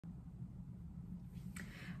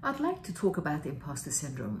I'd like to talk about imposter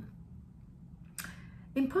syndrome.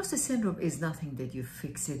 Imposter syndrome is nothing that you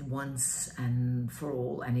fix it once and for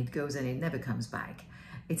all and it goes and it never comes back.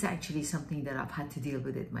 It's actually something that I've had to deal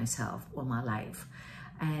with it myself all my life.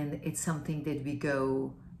 And it's something that we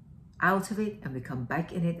go out of it and we come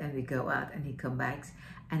back in it and we go out and it comes back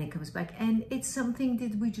and it comes back. And it's something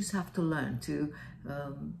that we just have to learn to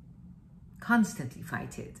constantly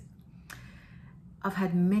fight it. I've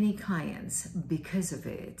had many clients because of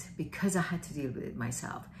it, because I had to deal with it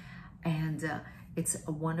myself. And it's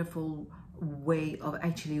a wonderful way of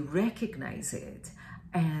actually recognizing it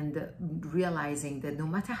and realizing that no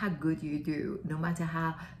matter how good you do, no matter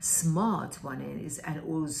how smart one is and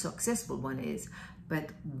or successful one is,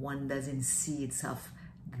 but one doesn't see itself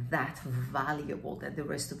that valuable that the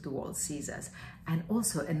rest of the world sees us. And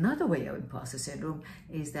also another way of imposter syndrome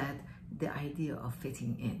is that the idea of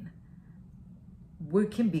fitting in. We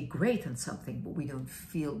can be great on something, but we don't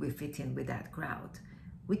feel we fit in with that crowd.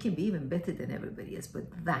 We can be even better than everybody else, but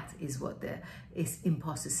that is what the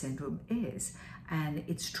imposter syndrome is, and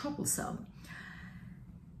it's troublesome.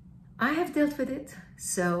 I have dealt with it,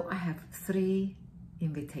 so I have 3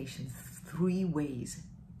 invitations, 3 ways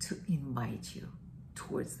to invite you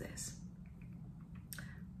towards this.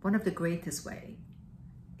 One of the greatest way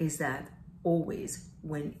is that always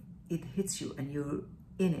when it hits you and you're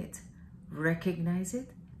in it, recognize it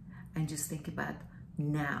and just think about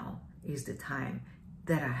now is the time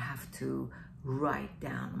that I have to write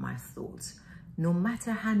down my thoughts. No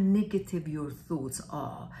matter how negative your thoughts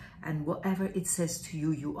are and whatever it says to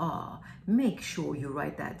you, you are, make sure you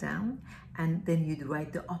write that down and then you'd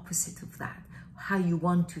write the opposite of that. How you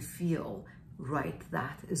want to feel, write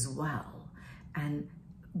that as well. And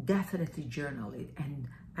definitely journal it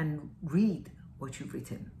and read what you've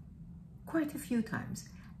written quite a few times.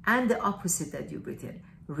 And the opposite that you've written,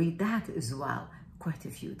 read that as well quite a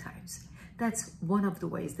few times. That's one of the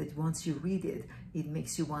ways that once you read it, it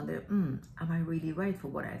makes you wonder, am I really right for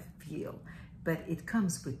what I feel? But it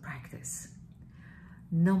comes with practice.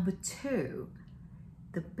 Number 2,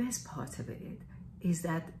 the best part of it is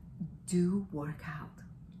that do work out.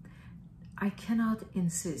 I cannot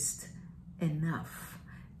insist enough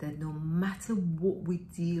that no matter what we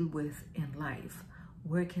deal with in life,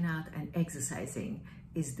 working out and exercising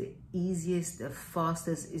is the easiest, the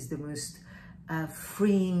fastest, is the most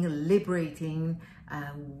freeing, liberating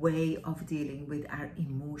way of dealing with our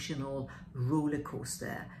emotional roller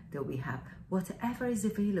coaster that we have. Whatever is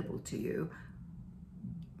available to you,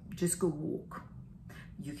 just go walk.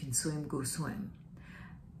 You can swim, go swim.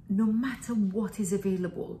 No matter what is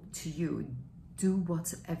available to you, do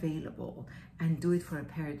what's available and do it for a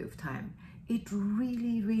period of time. It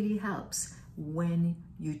really, really helps when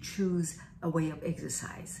you choose a way of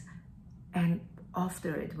exercise. And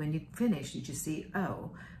after it, when you finish, you just see,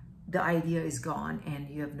 oh, the idea is gone and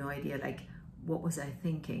you have no idea, like, what was I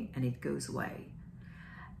thinking? And it goes away.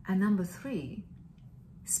 And number 3,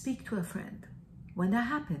 speak to a friend. When that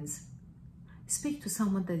happens, speak to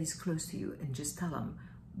someone that is close to you and just tell them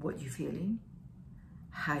what you're feeling,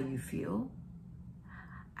 how you feel.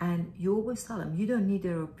 And you always tell them, you don't need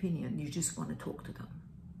their opinion, you just want to talk to them.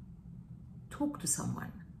 Talk to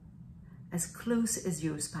someone as close as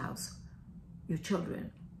your spouse, your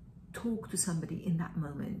children. Talk to somebody in that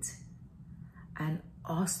moment and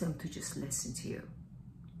ask them to just listen to you.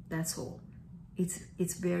 That's all.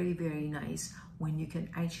 It's very, very nice when you can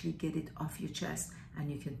actually get it off your chest and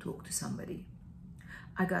you can talk to somebody.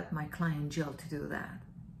 I got my client Jill to do that.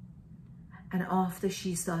 And after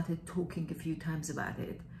she started talking a few times about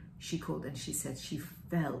it, she called and she said she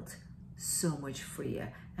felt so much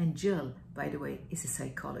freer. And Jill, by the way, is a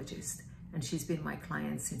psychologist and she's been my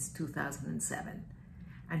client since 2007.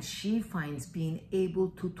 And she finds being able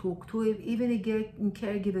to talk to even a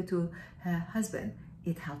caregiver to her husband,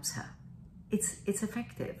 it helps her. It's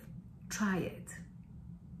effective. Try it.